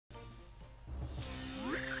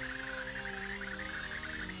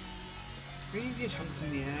Raise your chunks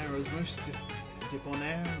in the air as most dip on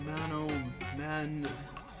air. Man, oh man,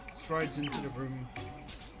 strides into the room.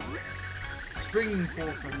 Spring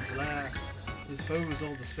forth from his lair. His foes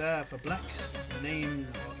all despair, for black names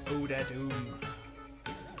owe their doom.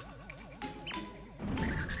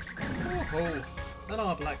 Oh ho! That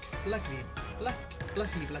are blackity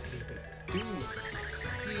do.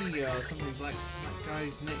 He something black. That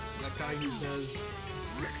guy's name. That guy who says,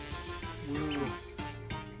 "Will you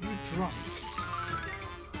drunk?"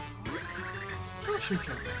 Gosh, you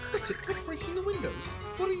chunks! Quit breaking the windows!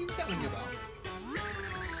 What are you yelling about?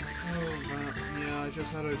 Oh, that. Yeah, I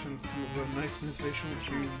just had Chunks come up with a nice motivational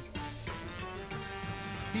tune.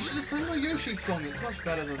 He should have sung my Yoshi song, it's much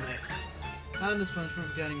better than this. And as punishment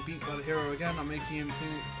for getting beat by the hero again, I'm making him sing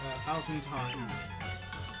 1,000 times.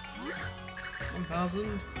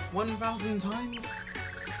 1,000? 1,000 times?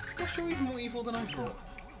 Gosh, you're even more evil than I thought.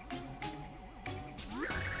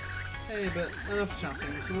 Hey, but enough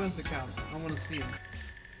chatting, so where's the Count? I want to see him.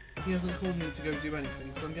 He hasn't called me to go do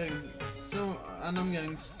anything, so I'm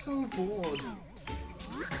getting so bored.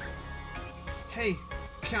 Hey,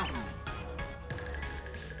 Count!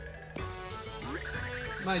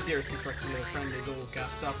 My dearest distracted little friend is all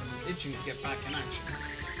gassed up and itching to get back in action.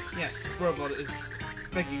 Yes, Robot is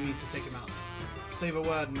begging me to take him out. Save a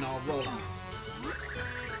word and I'll roll out.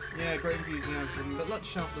 Yeah, great enthusiasm, but let's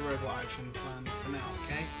shelf the robot action plan for now,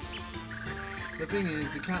 okay? The thing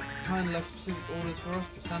is, the cat kinda left specific orders for us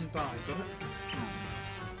to stand by, got it?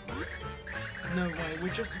 No way,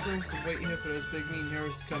 we're just supposed to wait here for those big mean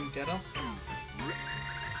heroes to come get us?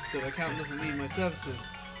 So the Count doesn't need my services.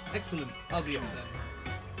 Excellent, I'll be off then.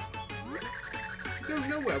 Go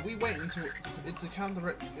nowhere, we wait until it's a Count's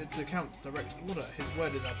direct order. His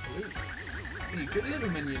word is absolute. You good little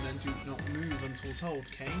minion and do not move until told,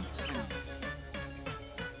 okay? Thanks.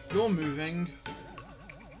 You're moving.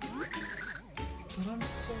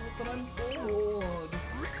 But I'm bored.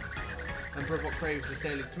 And Robot craves his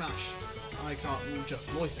daily smash. I can't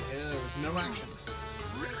just loiter here, there is no action.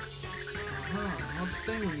 Aha, hard to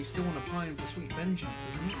stay when you still want to pine for sweet vengeance,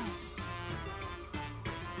 isn't it?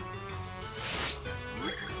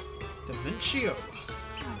 Dimentio!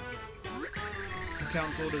 The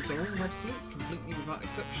Count's orders are all absolute, completely without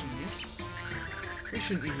exception, yes? We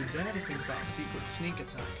shouldn't even dare to think about a secret sneak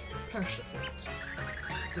attack. Perish the thought.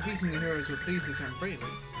 Defeating the heroes will please the Count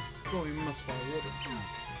greatly, but we must follow orders.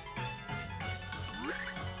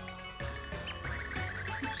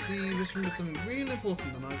 Oopsie, just remembered something really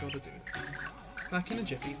important that I gotta do. Back in a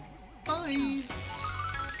jiffy. Bye!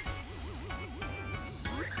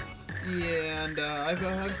 Yeah, and I've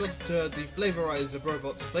got the Flavorizer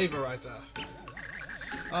Robot's Flavorizer.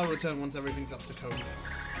 I'll return once everything's up to code.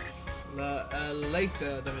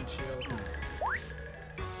 Later, Dimentio.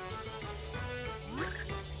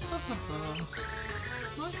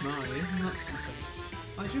 My, isn't that something?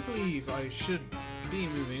 I do believe I should be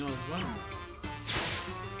moving on as well.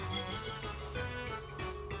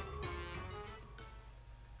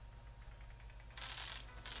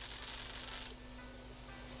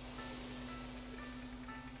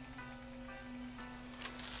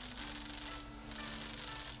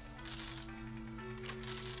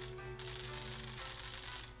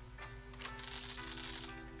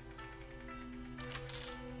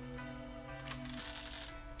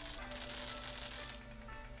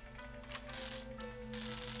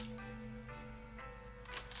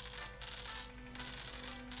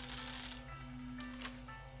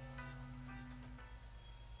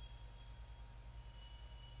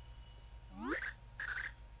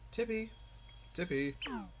 Tippy! Tippy!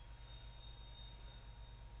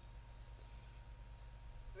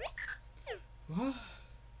 What?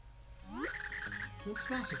 What's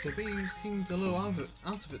the matter, Tippy? You seemed a little out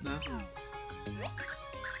of it now.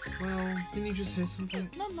 Well, didn't you just hear something?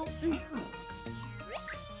 No?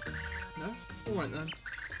 Alright then.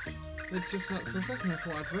 It's just that for a second I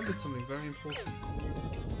thought I'd remembered something very important.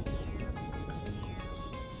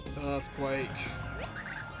 Earthquake.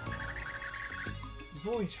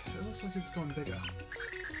 Void. It looks like it's gone bigger.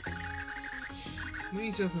 We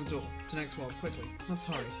need to open the door to next world quickly. Let's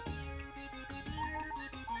hurry.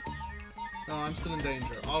 Oh, I'm still in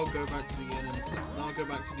danger. I'll go back to the inn and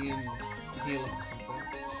heal up or something.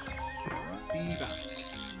 Be back.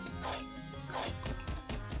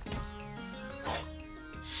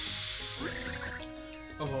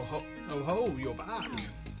 Oh ho, you're back.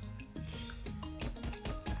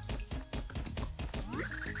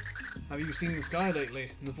 Have you seen the sky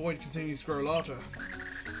lately? The void continues to grow larger.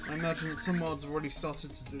 I imagine that some worlds have already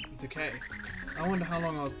started to decay. I wonder how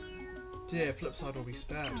long our dear Flopside will be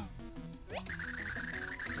spared.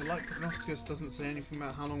 The light prognosticus doesn't say anything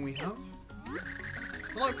about how long we have.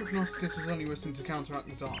 The light prognosticus was only written to counteract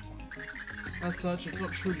the dark one. As such, it's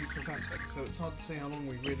not truly prophetic, so it's hard to say how long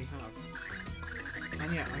we really have.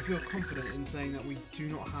 And yet, I feel confident in saying that we do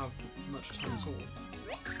not have much time at all.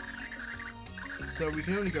 So we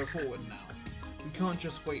can only go forward now. We can't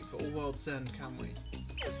just wait for all world's end, can we?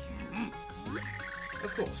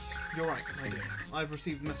 Of course, you're right, I do. I've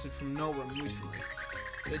received a message from Nolram recently.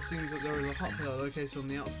 It seems that there is a hot pillar located on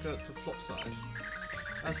the outskirts of Flopside.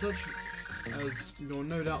 As such, as you're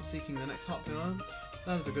no doubt seeking the next hot pillar,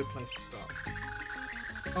 that is a good place to start.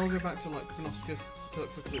 I'll go back to Light Prognosticus to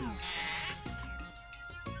look for clues.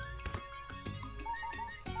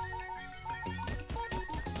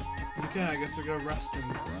 Okay, I guess I'll go rest and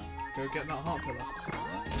go get that heart pillar.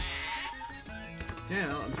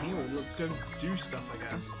 Yeah, I'm healed. Let's go do stuff, I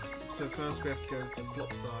guess. So first we have to go to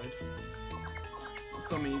Flopside.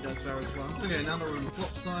 Some of you guys there as well. Okay, now that we're on the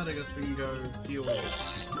Flopside, I guess we can go deal with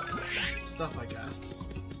stuff, I guess.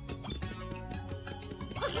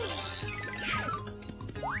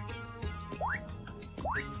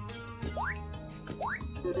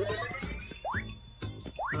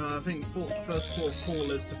 I think first port of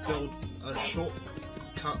call is to build a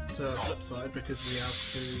shortcut to Flopside because we have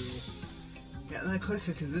to get there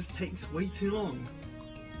quicker because this takes way too long.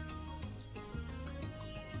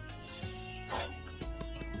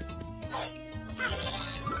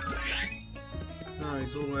 No,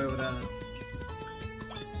 he's all the way over there.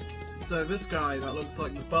 So this guy that looks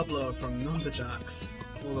like the bubbler from Numberjacks,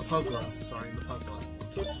 or the puzzler, sorry, the puzzler.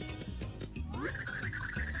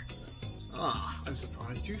 Ah, I'm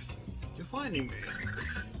surprised you're finding me.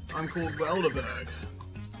 I'm called Welderberg.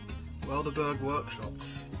 Welderberg Workshop.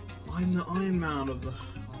 I'm the Iron Man of the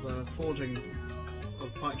forging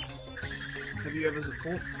of pipes. Have you ever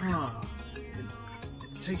thought? Ah,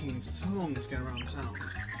 it's taking so long to get around town.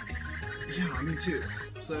 Yeah, me too.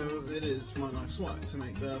 So it is my life's work to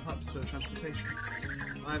make the pipes for transportation.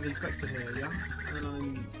 I've inspected here, yeah, and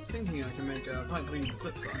I'm thinking I can make a pipe clean to the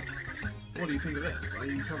flip side. What do you think of this? Are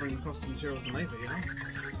you covering the cost of materials and labour, yeah?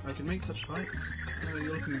 I can make such a pipe.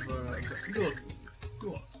 You're looking for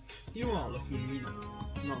you are looking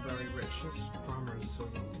not very rich. This grammar is so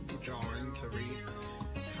jarring to read.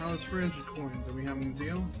 How is 300 coins? Are we having a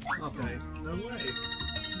deal? I'll pay. No way.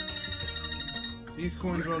 These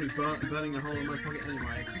coins are only burning a hole in my pocket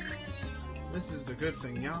anyway. This is the good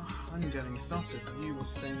thing, yeah? I'm getting started. You were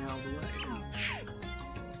staying out of the way.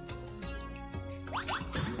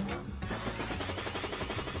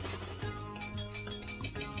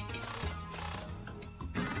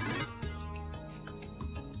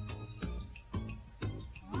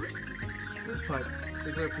 This pipe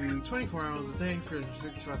is open 24 hours a day,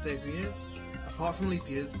 365 days a year. Apart from leap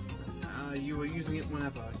years, you are using it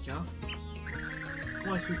whenever, yeah?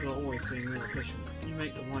 Wise people are always being more efficient. You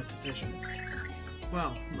make the wise decision.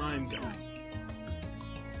 Well, I'm going.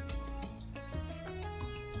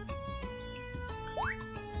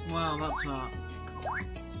 Well, that's not...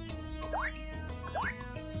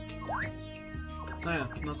 Oh yeah,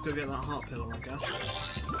 let's go get that heart pillar, I guess.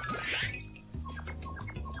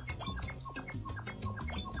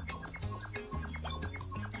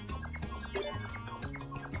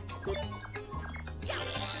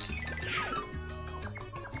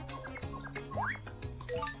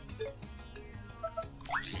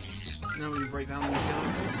 Now we break down these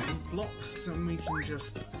yellow blocks and we can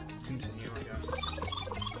just continue, I guess.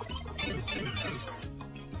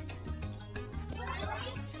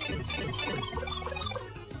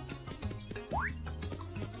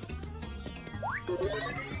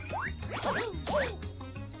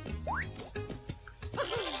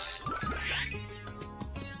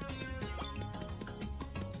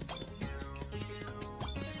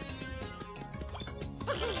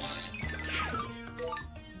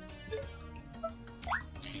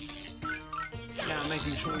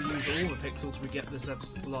 Making sure we use all the pixels we get this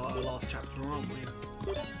episode, last chapter, aren't we?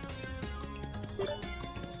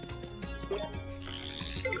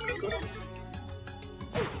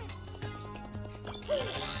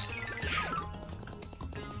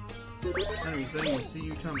 Enemies, they see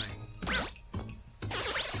you coming.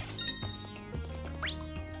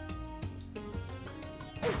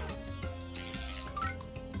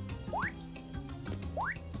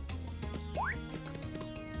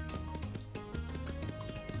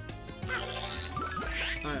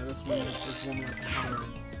 Oh yeah, this one is one we have to hammer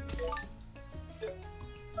in.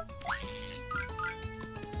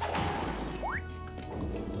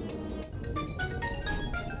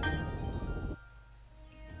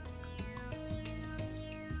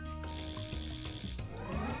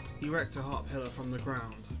 Erect a heart pillar from the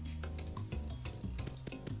ground.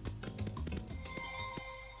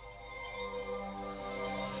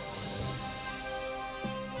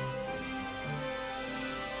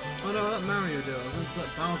 let Mario do it. I was going to let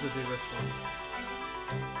Bowser do this one.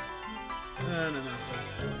 No matter.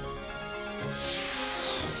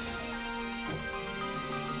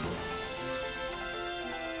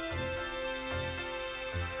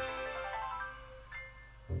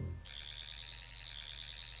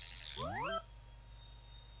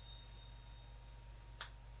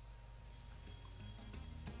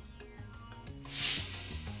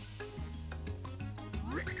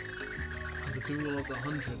 At the duel of the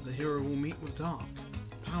 100, the hero will meet with Dark,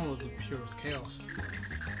 powers of purest chaos.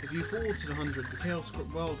 If you fall to the 100, the chaos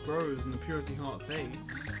world grows and the purity heart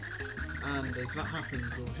fades. And as that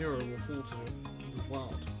happens, your hero will fall to the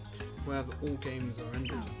world, where all games are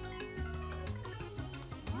ended.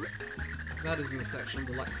 That is in the section of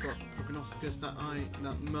the Light Prognosticus that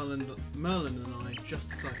Merlin and I just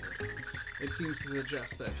decided. It seems to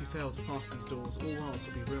suggest that if you fail to pass these doors, all worlds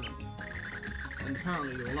will be ruined. And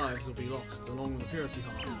apparently your lives will be lost, along with the Purity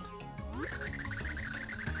Heart.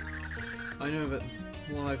 I know that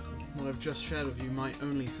what I've just shared with you might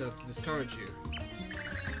only serve to discourage you.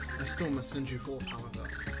 I still must send you forth, however.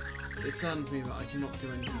 It saddens me that I cannot do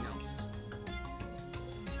anything else.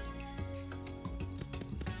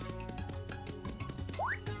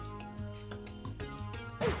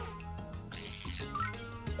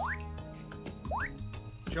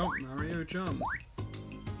 Jump, Mario, jump!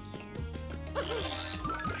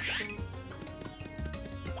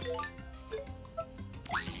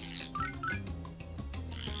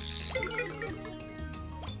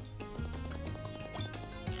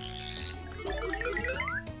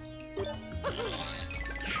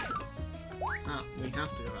 Ah, we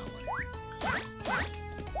have to go that way.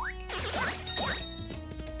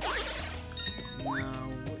 Now,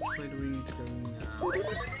 which way do we need to go now?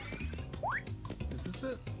 Is this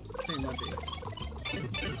it? I think it might be.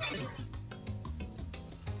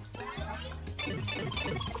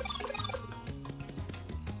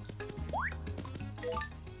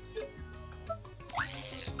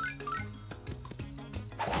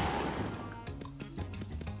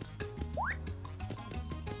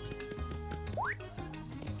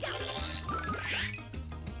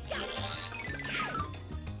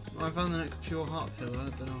 I found the next pure heart pillar. I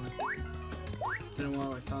don't know why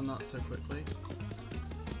I found that so quickly.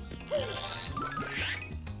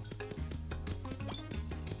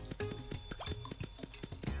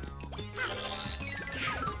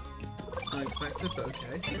 Unexpected, but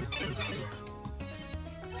okay.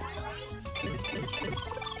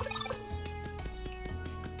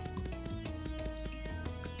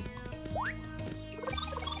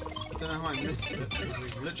 I don't know how I missed it, because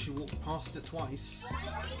we've literally walked past it twice.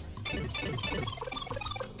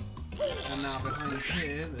 And now behind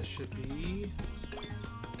here, there should be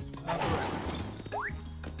a brick.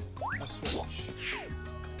 A switch.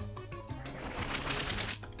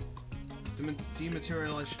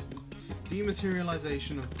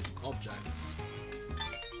 Dematerialization of objects.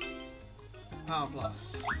 Power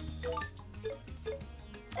plus.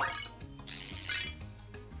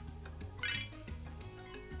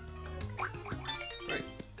 Great.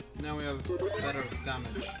 Now we have better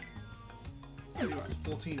damage. We're at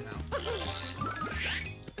 14 now.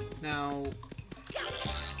 Now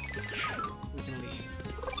we can leave.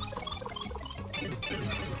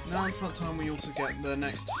 Now it's about time we also get the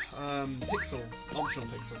next optional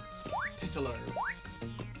pixel, Piccolo.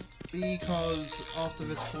 Because after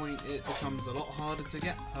this point it becomes a lot harder to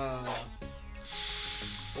get her.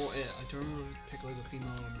 Or it. I don't remember if Piccolo's a female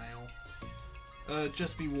or a male.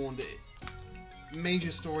 Just be warned,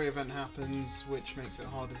 major story event happens which makes it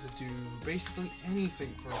harder to do basically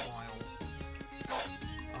anything for a while.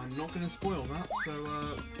 I'm not going to spoil that, so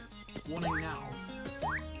warning now.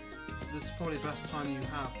 This is probably the best time you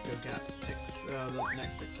have to go get the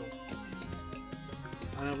next pixel.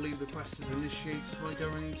 And I believe the quest is initiated by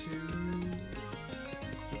going to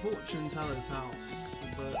the fortune teller's house,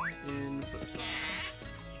 but in Flopside.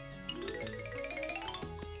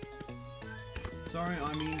 Sorry,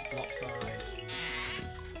 I mean Flopside.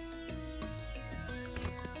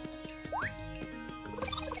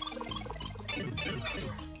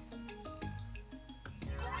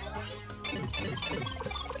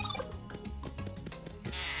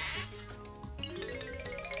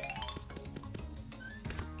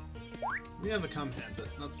 We never come here, but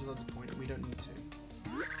that's beside the point. We don't need to.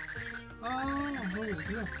 Oh,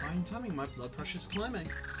 you have fine timing. My blood pressure's climbing.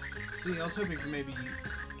 See, I was hoping for maybe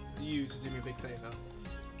you to do me a big favour.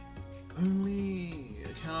 Only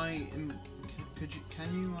can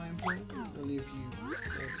you? I implore. Only if you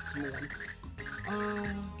small.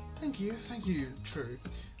 Thank you. True.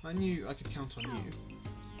 I knew I could count on you.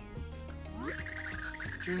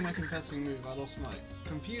 During my confessing move, I lost my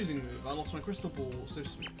confusing move. I lost my crystal ball so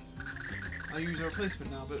smooth. I use a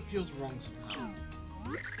replacement now, but it feels wrong somehow.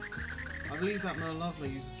 I believe that Mer Lovely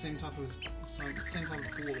uses the same type of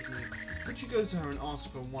ball as me. Could you go to her and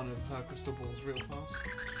ask for one of her crystal balls real fast?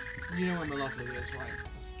 You know where Mer Lovely is, right?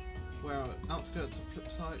 Where outskirts of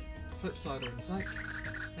Flopside are in sight?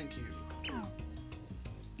 Thank you.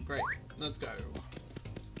 Great, let's go.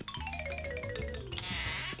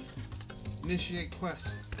 Initiate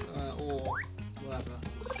quest, or whatever.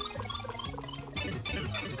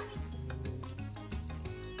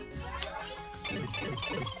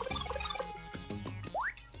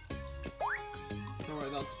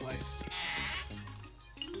 Alright, that's the place.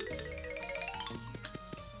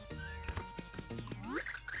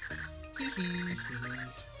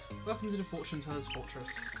 Welcome to the Fortune Teller's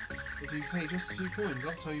Fortress. If you pay just a few coins,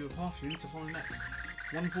 I'll tell you a path you need to follow next.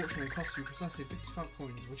 One fortune will cost you precisely 55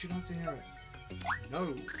 coins. Would you like to hear it?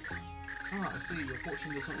 No! Ah, I see. Your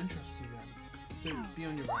fortune does not interest you then. So, be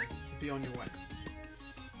on your way. Be on your way.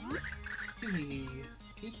 You've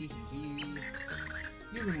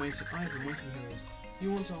been waiting. I have been waiting here.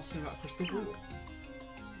 You want to ask me about Crystal Ball?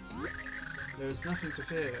 There's nothing to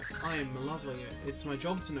fear. I am lovely. It's my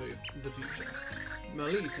job to know the future.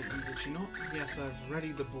 Merlee sent you, did she not? Yes, I've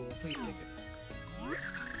readied the ball. Please take it.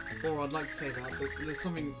 Or I'd like to say that, but there's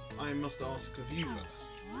something I must ask of you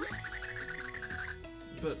first.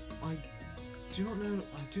 But I do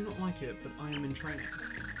not like it, but I am in training.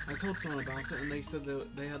 I told someone about it and they said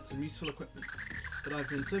that they had some useful equipment, but I've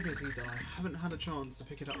been so busy that I haven't had a chance to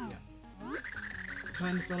pick it up yet. The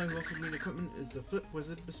kind fellow who offered me the equipment is the Flip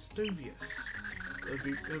Wizard Bestovius. It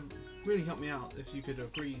would really help me out if you could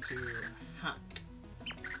agree to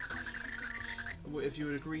if you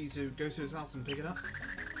would agree to go to his house and pick it up.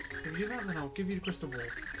 If you do that, then I'll give you the crystal ball.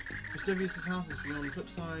 Bestovius' house is beyond the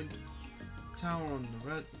Flipside Tower on the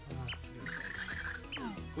red... for goodness sake.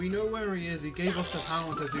 We know where he is. He gave us the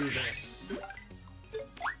power to do this.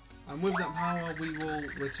 And with that power, we will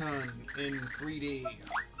return in 3D.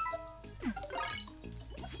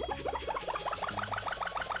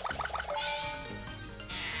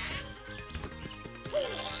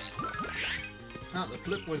 The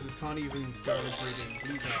Flip Wizard can't even go in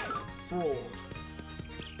 3D. He's a fraud.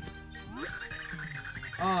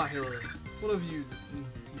 Ah, hero. What have you,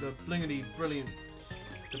 the blingity brilliant,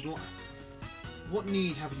 what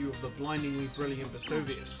need have you of the blindingly brilliant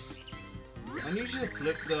Bestovius? I need you to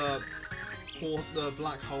flip the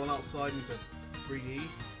black hole outside into 3D.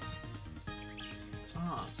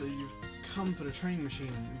 Ah, so you've come for the training machine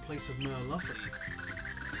in place of Mer Lovely.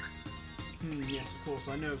 Yes, of course,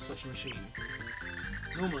 I know of such a machine.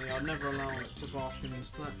 Normally, I'd never allow it to bask in the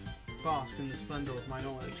splendor of my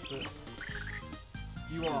knowledge, but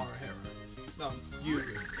you are a hero. No, you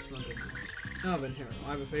splendid. Now then, hero, I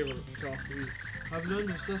have a favour to ask of you. I've learned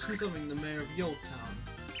of certain something the mayor of Yold Town.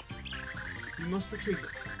 You must retrieve it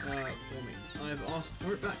for me. I have asked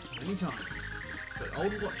for it back many times, but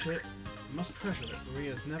old Watch It must treasure it, for he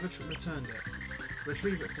has never returned it.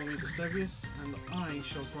 Retrieve it for me, Bestovius, and I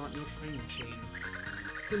shall grant your training machine.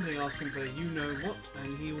 Simply ask him for you-know-what,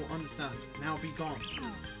 and he will understand. Now be gone.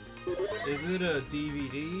 Is it a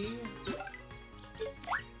DVD?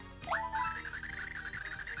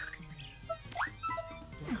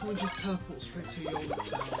 Why can't we just teleport straight to your old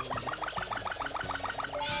town?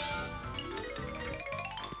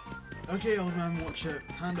 Okay, old man, watch it.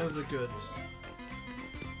 Hand over the goods.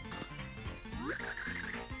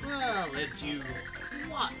 Well, it's you.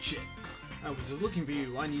 Watch it. I was just looking for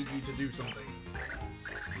you. I need you to do something.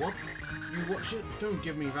 What? You watch it? Don't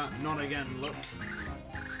give me that. Not again, look.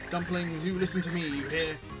 Dumplings, you listen to me, you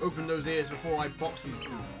hear? Open those ears before I box them.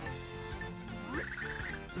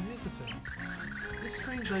 So here's the thing. This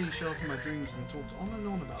strange lady showed up in my dreams and talked on and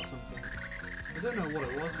on about something. I don't know what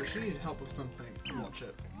it was, but she needed help with something. Watch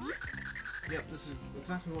it. Yep, this is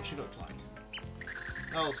exactly what she looked like.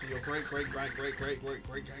 Oh, so your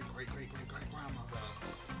great-great-great-great-great-great-great-great-great-great-grandmother.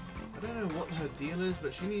 I don't know what her deal is,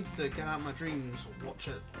 but she needs to get out of my dreams. Watch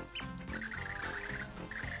it.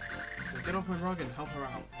 So get off my rug and help her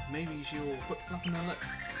out. Maybe she will quit flapping her lip.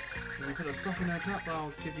 If you put a sock in her trap,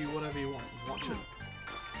 I'll give you whatever you want. Watch it.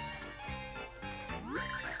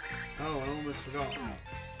 Oh, I almost forgot.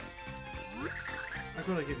 I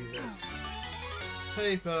gotta give you this.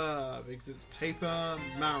 Paper! Because it's Paper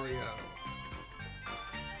Mario.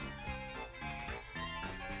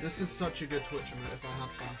 This is such a good Twitch emote if I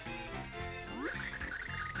have one.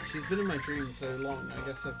 She's been in my dreams so long, I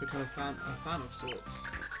guess I've become a fan of sorts.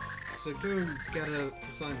 So go get her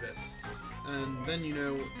to sign this, and then you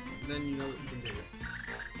know what you can do.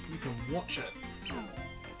 You can watch it.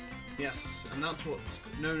 Yes, and that's what's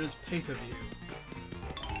known as pay-per-view.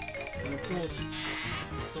 And of course,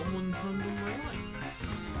 someone turned on my lights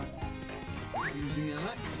using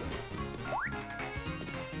Alexa.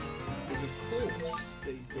 Because of course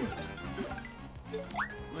they would.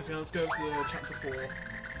 Okay, let's go to chapter 4.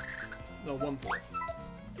 No, 1-4.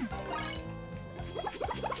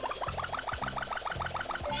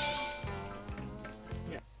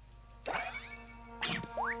 Yeah.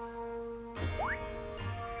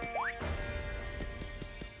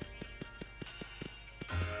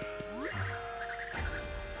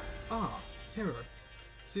 Ah, hero.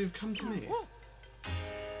 So you've come to me.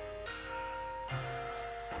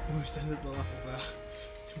 Almost ended the level there.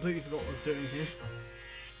 Completely forgot what I was doing here.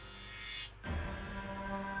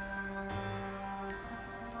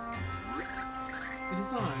 It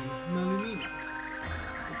is I, Merlumina.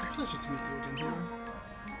 It's a pleasure to meet you again, hero.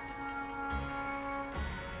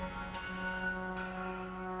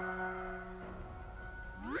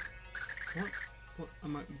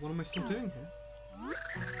 What am I still doing here?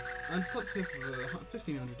 I slept here for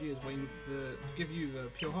 1500 years waiting to give you the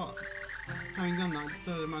pure heart. Having done that, I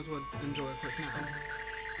decided I might as well enjoy a quick nap.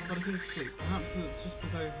 But I couldn't sleep. Perhaps it's just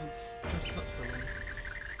because I had just slept so long.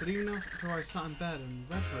 But even after I sat in bed and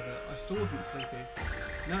read for a bit, I still wasn't sleepy.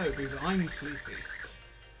 No, because I'm sleepy.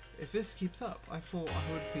 If this keeps up, I thought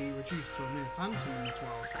I would be reduced to a mere phantom in this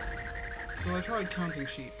world. So I tried counting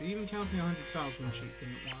sheep, but even counting 100,000 sheep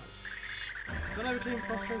didn't work. Then I became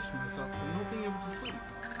frustrated with myself for not being able to sleep.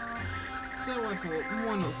 So I thought,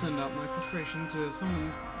 why not send out my frustration to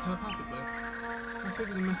someone telepathically? I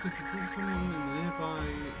figured the message would reach someone in the nearby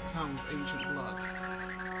town with ancient blood.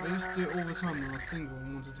 I used to do it all the time when I was single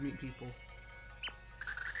and wanted to meet people.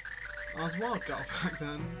 I was a wild girl back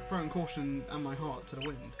then, throwing caution and my heart to the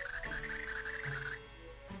wind.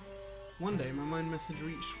 One day my mind message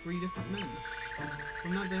reached 3 different men.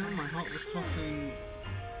 From that day on my heart was tossing...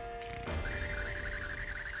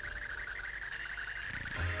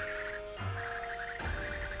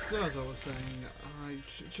 So as I was saying, I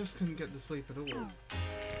just couldn't get to sleep at all.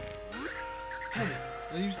 Hey,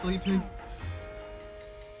 are you sleeping?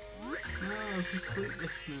 No, I was just sleep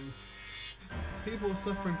listening. People are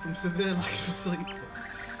suffering from severe lack of sleep.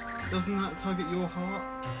 Doesn't that tug at your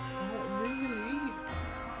heart? Oh, really?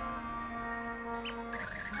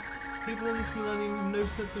 People in this millennium have no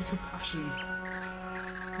sense of compassion.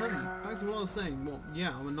 Back to what I was saying. Well,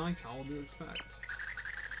 yeah, I'm a night owl, what do you expect?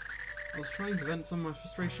 I was trying to vent some of my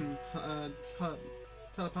frustration with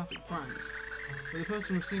telepathic pranks, but the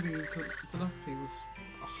person receiving telepathy was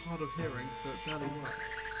hard of hearing, so it barely worked.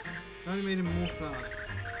 It only made him more sad.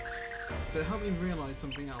 But it helped me realise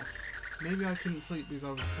something else. Maybe I couldn't sleep because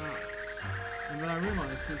I was sad. And then I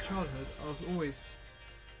realised since childhood I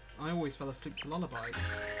always fell asleep to lullabies.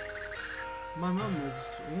 My mum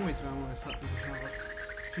was always around when I slept as a child.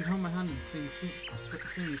 She'd hold my hand and sing sweet songs.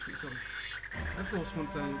 Of course,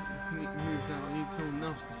 once I moved out, I needed someone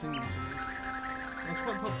else to sing them to me. I was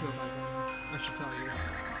quite popular back then, I should tell you.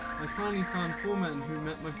 I finally found 4 men who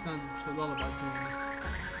met my standards for lullaby singing.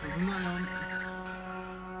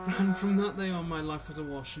 And from that day on, my life was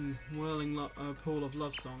awash in whirling pool of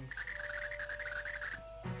love songs.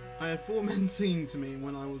 I had 4 men singing to me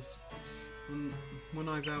when there was,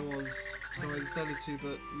 so I decided to,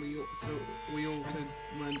 but we all could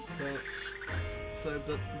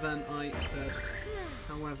but then I said,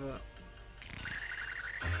 however,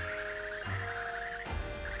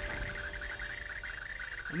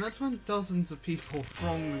 and that's when dozens of people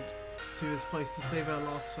thronged to his place to say their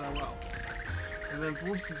last farewells. And their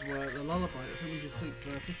voices were the lullaby that put me to sleep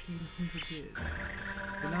for 1500 years.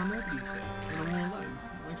 But now nobody's here, and I'm all alone.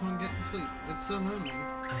 I can't get to sleep. It's so lonely.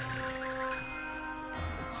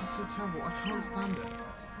 It's just so terrible. I can't stand it.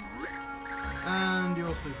 And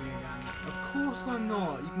you're sleeping again. Of course I'm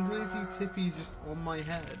not. You can clearly see Tippy's just on my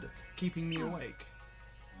head, keeping me awake.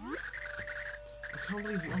 I can't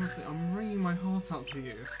believe you, honestly, I'm wringing my heart out to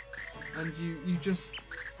you. And you just...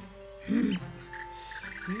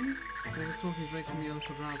 All this talking is making me a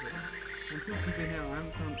little drowsy. And since you've been here, I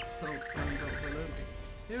haven't felt so lonely.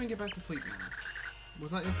 Maybe I can get back to sleep now.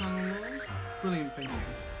 Was that your plan all along? Brilliant thinking.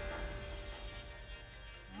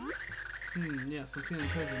 Yes, I'm feeling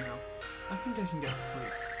cozy now. I think I can get to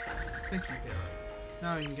sleep. Thank you, hero.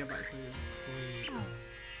 Now I can get back to sleep.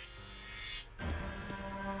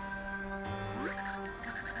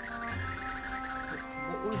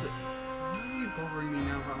 What was it? Why are you bothering me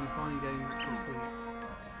now that I'm finally getting back to sleep?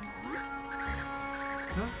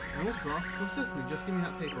 Huh? I was rough. Well, certainly, just give me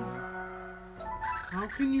that paper there. How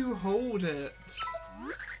can you hold it?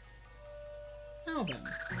 Now then.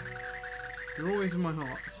 You're always in my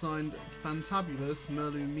heart. Signed, Fantabulous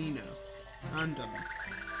Merlumina. And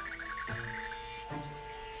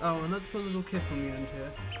Oh, and let's put a little kiss on the end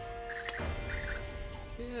here.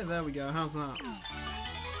 Yeah, there we go. How's that?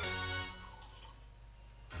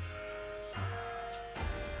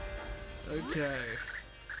 Okay.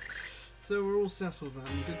 So we're all settled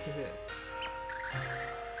then. Good to hear.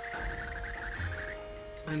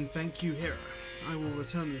 And thank you, Hero. I will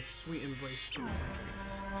return this sweet embrace to my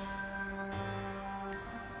dreams.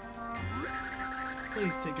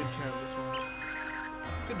 Please take good care of this world.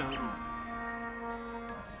 Good night.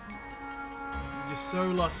 You're so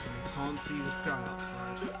lucky you can't see the sky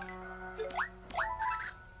outside.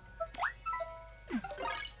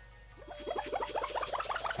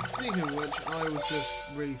 Speaking of which, I was just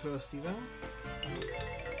really thirsty there.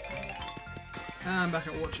 And I'm back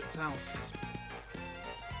at Watchet's house.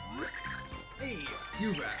 Hey,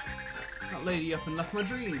 you there. That lady up and left my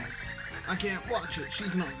dreams. I can't watch it,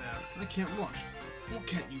 she's not there. I can't watch. What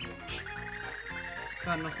can't you watch?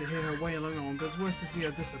 Bad enough to hear her wailing on, but it's worse to see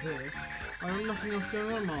her disappear. I have nothing else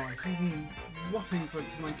going on in my life. Even whopping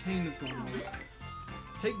folks, my cane has gone on.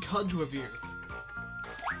 Take Cudge with you.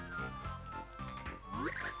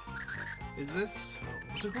 Is this an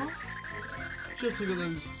autograph? Just look at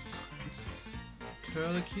those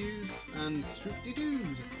curlicues and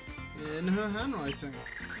swoop-de-doos in her handwriting.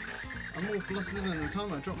 I'm all flustered than the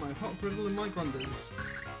time I dropped my hot griddle and my grunders.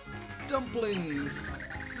 Dumplings!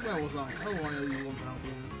 Where was I? Oh, I owe you one for helping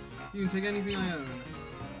out. You can take anything I own.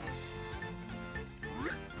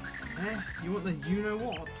 Eh? You want the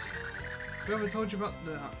you-know-what? Whoever told you about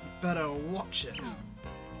the better watch it?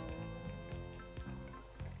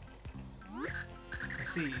 I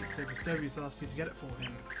see, so Gustavius asked you to get it for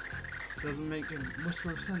him. Doesn't make a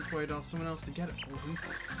whisper of sense why he'd ask someone else to get it for him.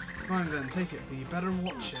 Fine then, take it, but you better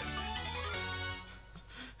watch it.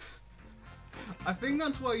 I think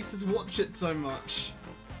that's why he says watch it so much.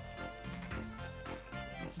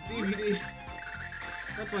 It's a DVD.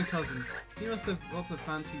 That's my cousin. He must have lots of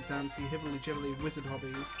fancy-dancy, hibbly-jibbly wizard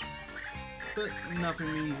hobbies. But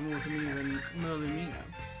nothing means more to me than Merlumina.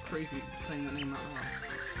 Crazy saying that name out loud.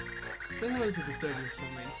 Say hello to Gustavius for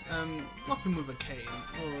me. Block him with a cane,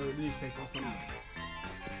 or a newspaper or something.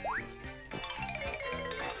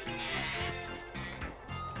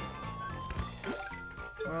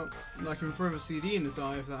 Well, I can throw a CD in his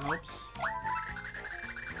eye if that helps.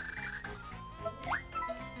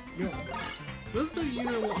 Yo, does the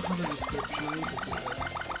you-know-what have a description? I need to see this.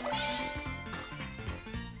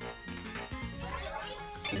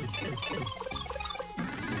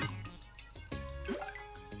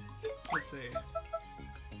 Let's see.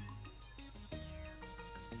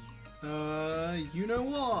 You know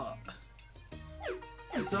what?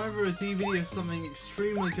 It's either a DVD of something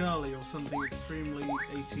extremely girly or something extremely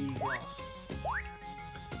 18 plus.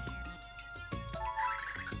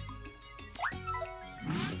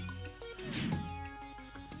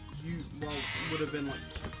 Well, would have been like...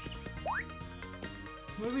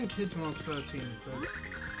 I would have been kids when I was 13, so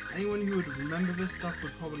anyone who would remember this stuff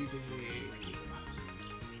would probably be...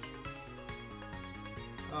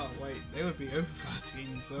 Oh wait, they would be over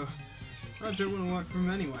 13, so that joke wouldn't work for them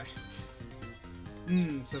anyway.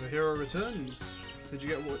 So the hero returns. Did you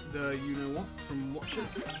get what the you-know-what from Watch It?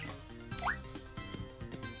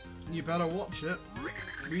 You better watch it.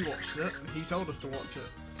 We watched it. He told us to watch it.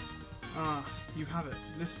 Ah, you have it.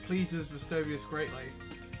 This pleases Gustavius greatly.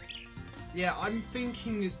 Yeah, I'm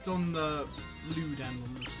thinking it's on the lewd end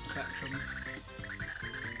on the spectrum.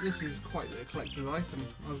 This is quite the collector's item.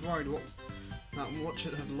 I was worried that Watch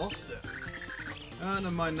It had lost it.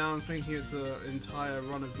 Never mind, now I'm thinking it's an entire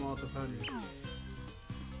run of Martyr Pony.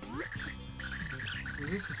 Is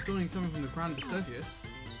this restoring something from the Grand Gustavius?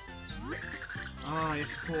 Ah,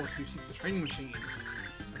 yes, of course, you seek the training machine.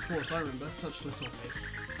 Of course, I remember, such little faith.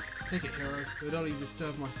 Take it, hero. It would only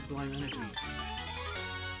disturb my sublime energies.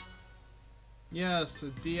 Yes, a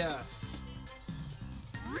DS.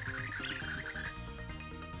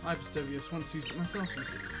 I, Gustavius, once used it myself, you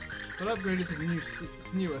see, but upgraded to the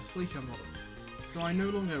newer, sleeker model, so I no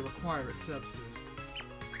longer require its services.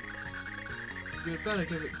 You had better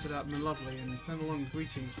give it to that Malovely and send along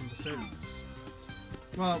greetings from Gustavius.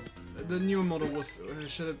 Well, the newer model was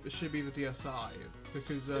should be the DSi,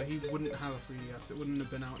 because he wouldn't have a 3DS, it wouldn't have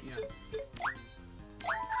been out yet.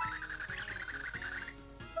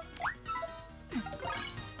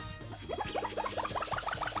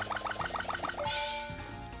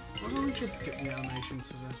 Why don't we just skip the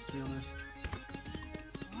animations for this, to be honest?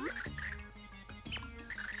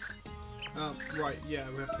 Right, yeah,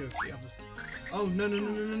 we have to go to the others. Oh, no,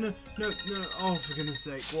 oh, for goodness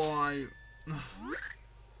sake, why?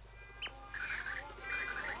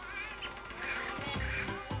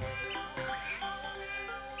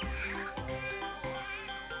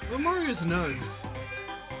 Well, Mario's nose.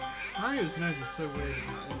 Mario's nose is so weird in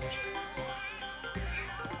that image.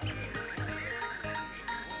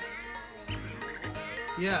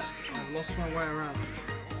 Yes, I've lost my way around.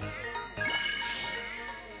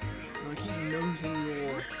 And I keep nosing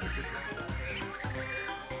your...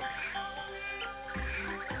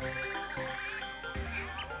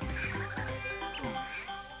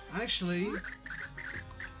 Actually...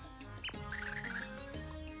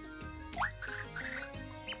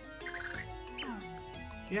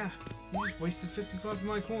 Yeah, you just wasted 55 of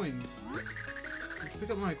my coins. Can you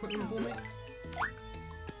pick up my equipment for me?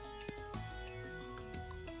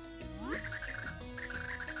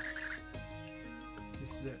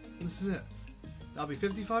 This is it. This is it. That'll be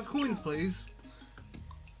 55 coins, please.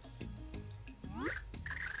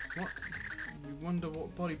 What? You wonder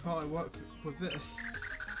what body part I work with this?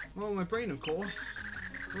 Well, my brain, of course.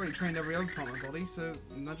 I've already trained every other part of my body, so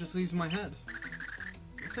that just leaves my head.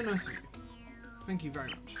 It's so nice of you. Thank you very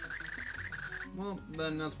much. Well,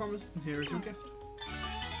 then, as promised, here is your gift.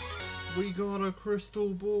 We got a crystal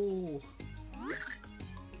ball!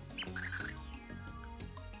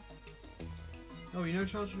 Oh, you're no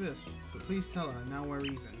charge for this, but please tell her, now we're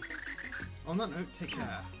even. On that note, take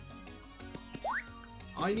care.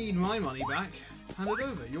 I need my money back. Hand it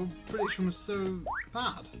over. Your prediction was so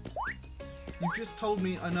bad. You've just told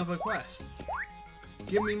me another quest.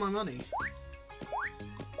 Give me my money.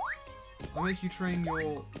 I'll make you train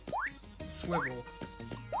your swivel.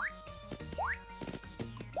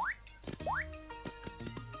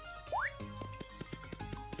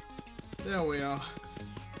 There we are.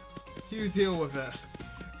 You deal with it.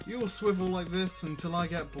 You'll swivel like this until I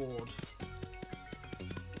get bored.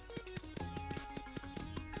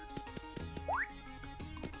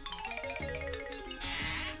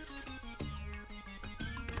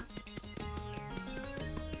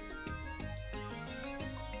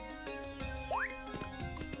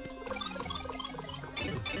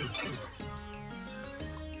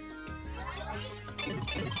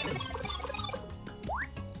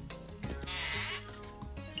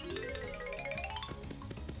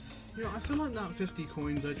 You know, I feel like that 50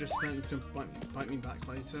 coins I just spent is going to bite me back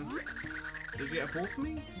later. Did you get a ball for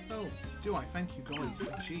me? Oh, do I? Thank you guys.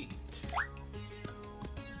 Gee.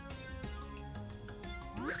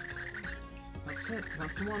 That's it.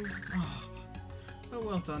 That's the one. Oh,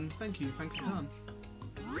 well done. Thank you. Thanks a ton.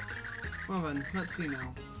 Well then, let's see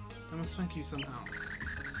now. I must thank you somehow.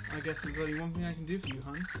 I guess there's only one thing I can do for you,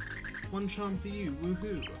 hun. One charm for you.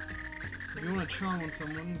 Woohoo. If you want to charm on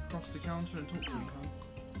someone, cross the counter and talk to me, hun.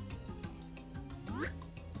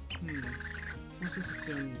 What's this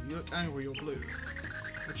assume you? You look angry or blue.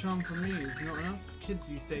 A charm from me is not enough? Kids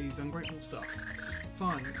these days, ungrateful stuff.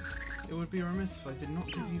 Fine. It would be remiss if I did not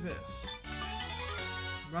give you this.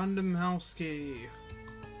 Random house key.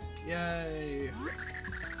 Yay!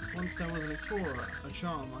 Once there was an explorer, a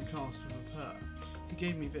charm I cast with a purr. He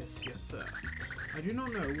gave me this, yes sir. I do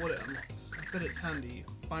not know what it unlocks. I bet it's handy.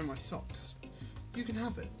 Buy my socks. You can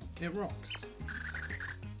have it. It rocks.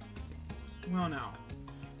 Well now.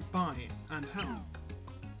 Buy and how?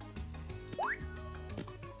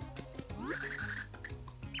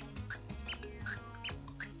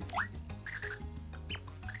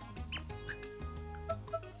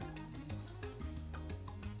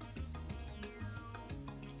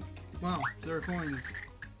 Wow, 0 coins.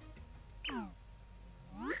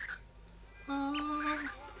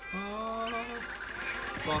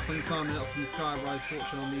 Sparkling sun up in the sky, rise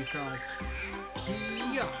fortune on these skies.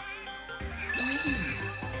 Kia!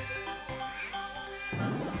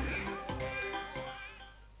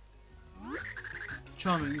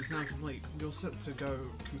 Charming is now complete. You're set to go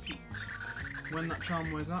compete. When that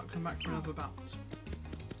charm wears out, come back for another bout.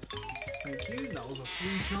 Thank you, that was a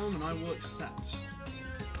free charm and I will accept.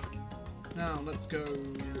 Now let's go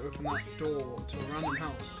open that door to a random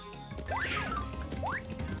house.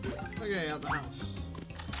 Okay, at the house.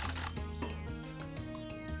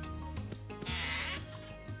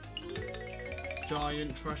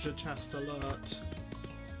 Giant treasure chest alert.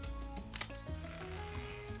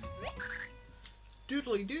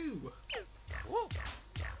 Doodly doo!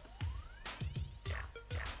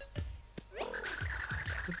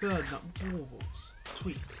 The bird that warbles,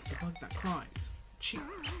 tweets, the bug that cries, cheep,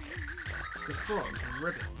 the frog,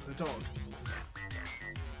 ribbit, the dog.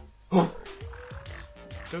 Oh!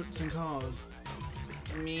 Goats and cars.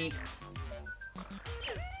 Meep.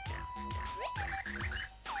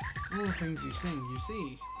 All the things you sing, you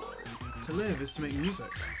see. To live is to make music.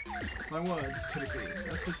 My words, could it be?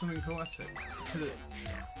 I said something poetic. Could it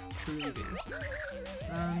truly be?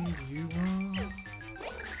 And you are...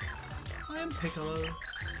 I am Piccolo.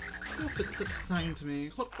 Your footsteps sang to me,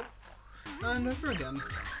 clop, clop, and over again.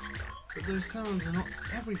 But those sounds are not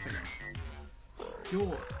everything.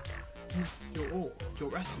 You're all,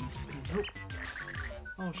 your essence, and hope.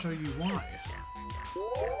 I'll show you why.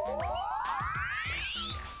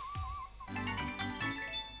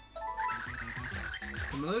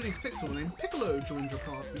 The Melody's Pixel named Piccolo joined your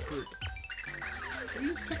party group. If you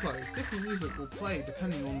use Piccolo, different music will play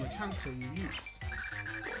depending on the character you use.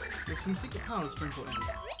 With some secret powers sprinkled in.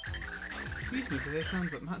 Use me to hear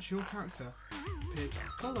sounds that match your character.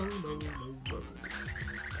 Piccolo, lo, lo, lo.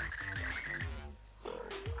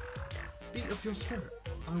 Beat of your spirit.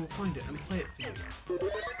 I will find it and play it for you.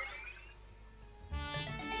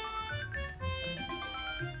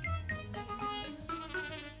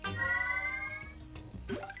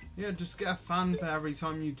 Yeah, just get a fanfare every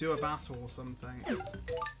time you do a battle or something.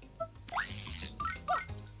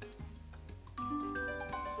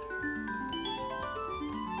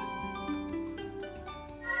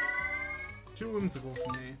 Too whimsical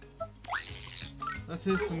for me. Let's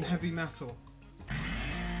hear some heavy metal.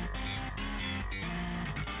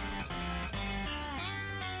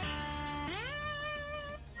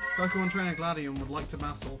 Pokemon Trainer Gladion would like to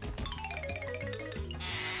battle.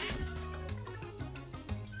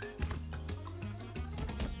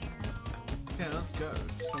 Okay, let's go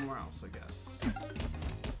somewhere else, I guess.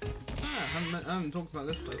 I haven't talked about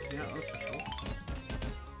this place yet, that's for sure.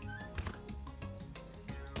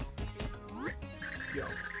 Yo,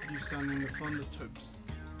 you stand in the fondest hopes.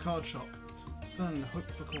 Card shop. Sell and hope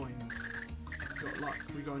for coins. Got luck,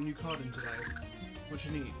 we got a new card in today. What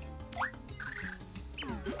you need?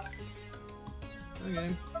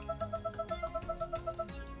 Okay.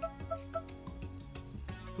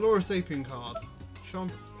 Flora Sapien card.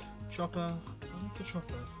 Chopper. What's a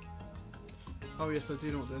chopper? Oh yes, I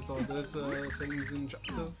do know what those are. Those things in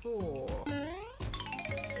chapter 4.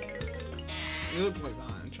 They look like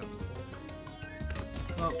that in chapter 4.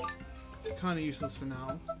 Well, kind of useless for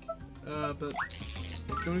now. But if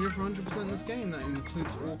you want to go for 100% in this game, that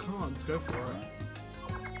includes all cards. Go for it.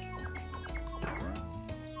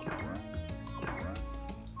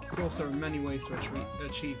 Of course, there are many ways to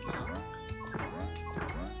achieve that.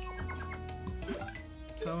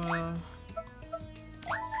 So,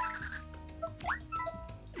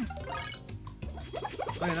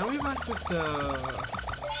 okay, now we have access to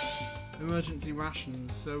emergency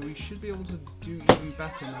rations, so we should be able to do even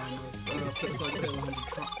better now with Flopside Pit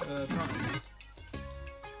 100 tries.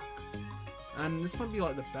 And this might be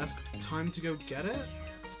like the best time to go get it,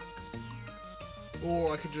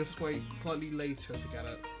 or I could just wait slightly later to get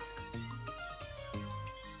it.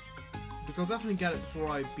 Because I'll definitely get it before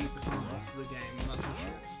I beat the final boss of the game, that's for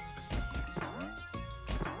sure.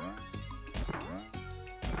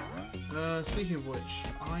 Speaking of which,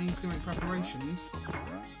 I need to go make preparations,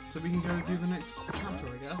 so we can go do the next chapter,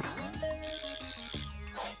 I guess.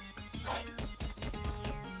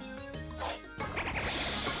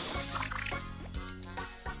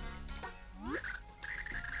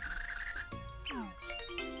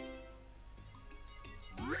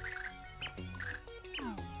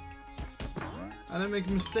 I didn't make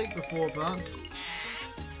a mistake before, but that's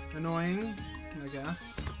annoying, I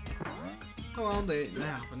guess. Oh well, they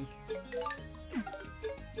happen.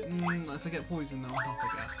 If I get poison, that'll help, I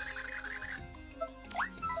guess.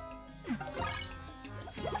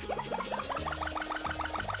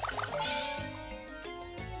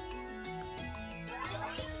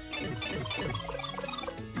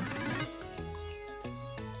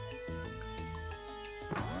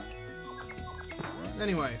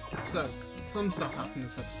 Anyway, so some stuff happened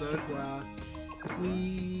this episode where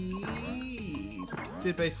we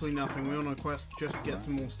did basically nothing. We were on a quest just to get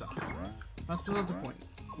some more stuff. That's besides the point.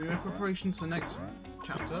 We made preparations for the next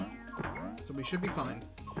chapter, so we should be fine.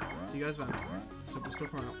 See you guys then. Simple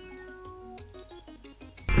Stalker out.